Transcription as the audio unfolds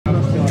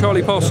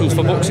Charlie Parsons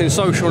for Boxing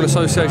Social in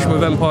association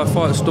with Empire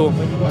Fight Store.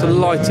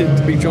 Delighted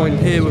to be joined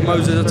here with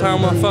Mosos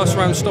Itauma. First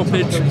round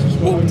stoppage,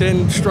 walked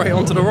in straight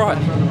onto the right.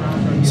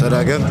 Say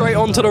that again? Straight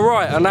onto the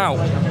right and out.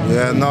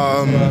 Yeah,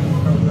 no,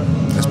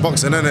 it's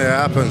boxing, innit? It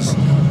happens.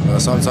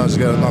 Sometimes you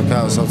get a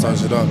knockout,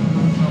 sometimes you don't.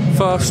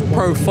 First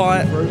pro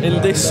fight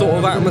in this sort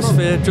of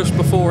atmosphere just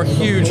before a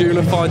huge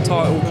unified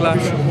title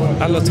clash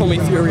and the Tommy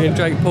Fury and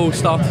Jake Paul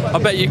stuff. I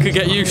bet you could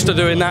get used to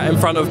doing that in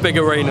front of big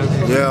arenas.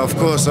 Yeah, of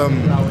course.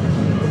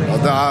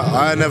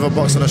 I never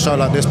boxed on a show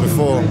like this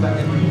before,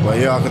 but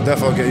yeah, I could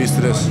definitely get used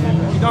to this.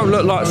 You don't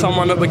look like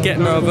someone that would get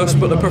nervous,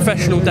 but the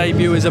professional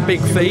debut is a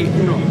big feat.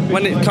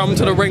 When it come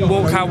to the ring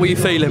walk, how were you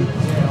feeling?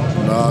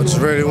 I just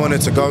really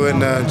wanted to go in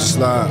there and just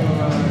like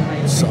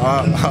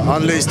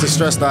unleash the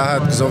stress that I had,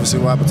 because obviously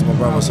what happened to my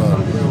brother, so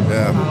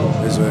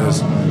yeah, it is what it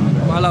is.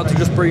 Am I allowed to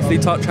just briefly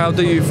touch, how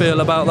do you feel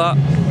about that?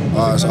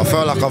 I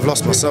felt like I've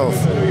lost myself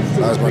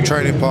as my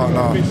training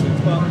partner.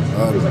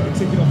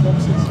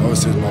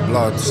 Obviously it's my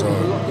blood, so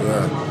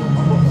yeah.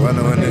 When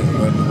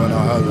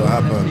I heard what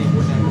happened,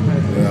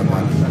 yeah,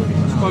 man.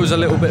 I suppose a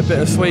little bit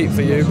bittersweet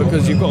for you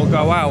because you've got to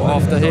go out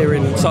after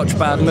hearing such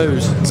bad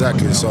news.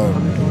 Exactly, so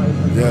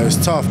yeah,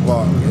 it's tough,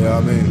 but yeah,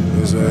 I mean,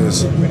 it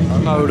is.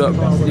 I know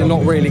that you're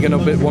not really going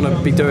to want to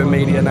be doing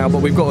media now,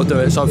 but we've got to do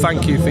it, so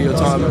thank you for your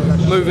time.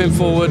 Moving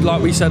forward,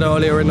 like we said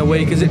earlier in the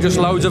week, is it just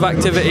loads of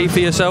activity for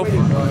yourself?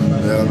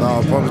 Yeah, no,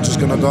 I'm probably just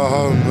going to go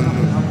home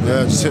and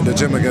yeah, just hit the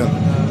gym again,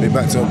 be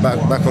back on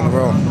the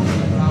road.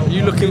 Are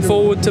you looking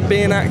forward to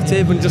being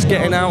active and just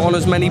getting out on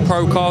as many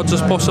pro cards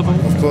as possible?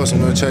 Of course, I'm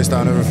going to chase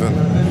down everything.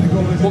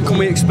 What can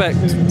we expect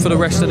for the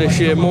rest of this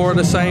year? More of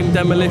the same,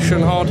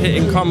 demolition,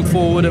 hard-hitting, come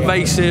forward,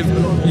 evasive.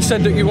 You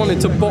said that you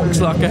wanted to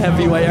box like a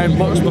heavyweight, ain't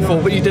boxed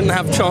before, but you didn't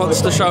have a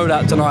chance to show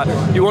that tonight.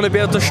 You want to be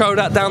able to show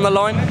that down the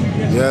line?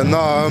 Yeah, no,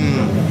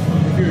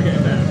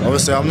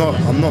 obviously I'm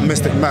not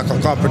Mystic Mac, I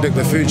can't predict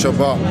the future,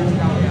 but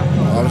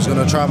I'm just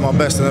going to try my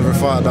best in every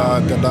fight that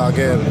I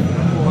get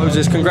in.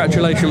 Moses,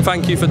 congratulations,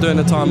 thank you for doing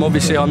the time.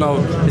 Obviously I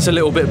know it's a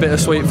little bit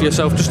bittersweet for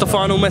yourself. Just a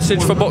final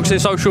message for Boxing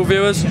Social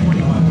viewers?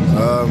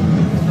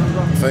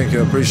 Thank you,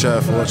 I appreciate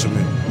it for watching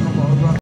me.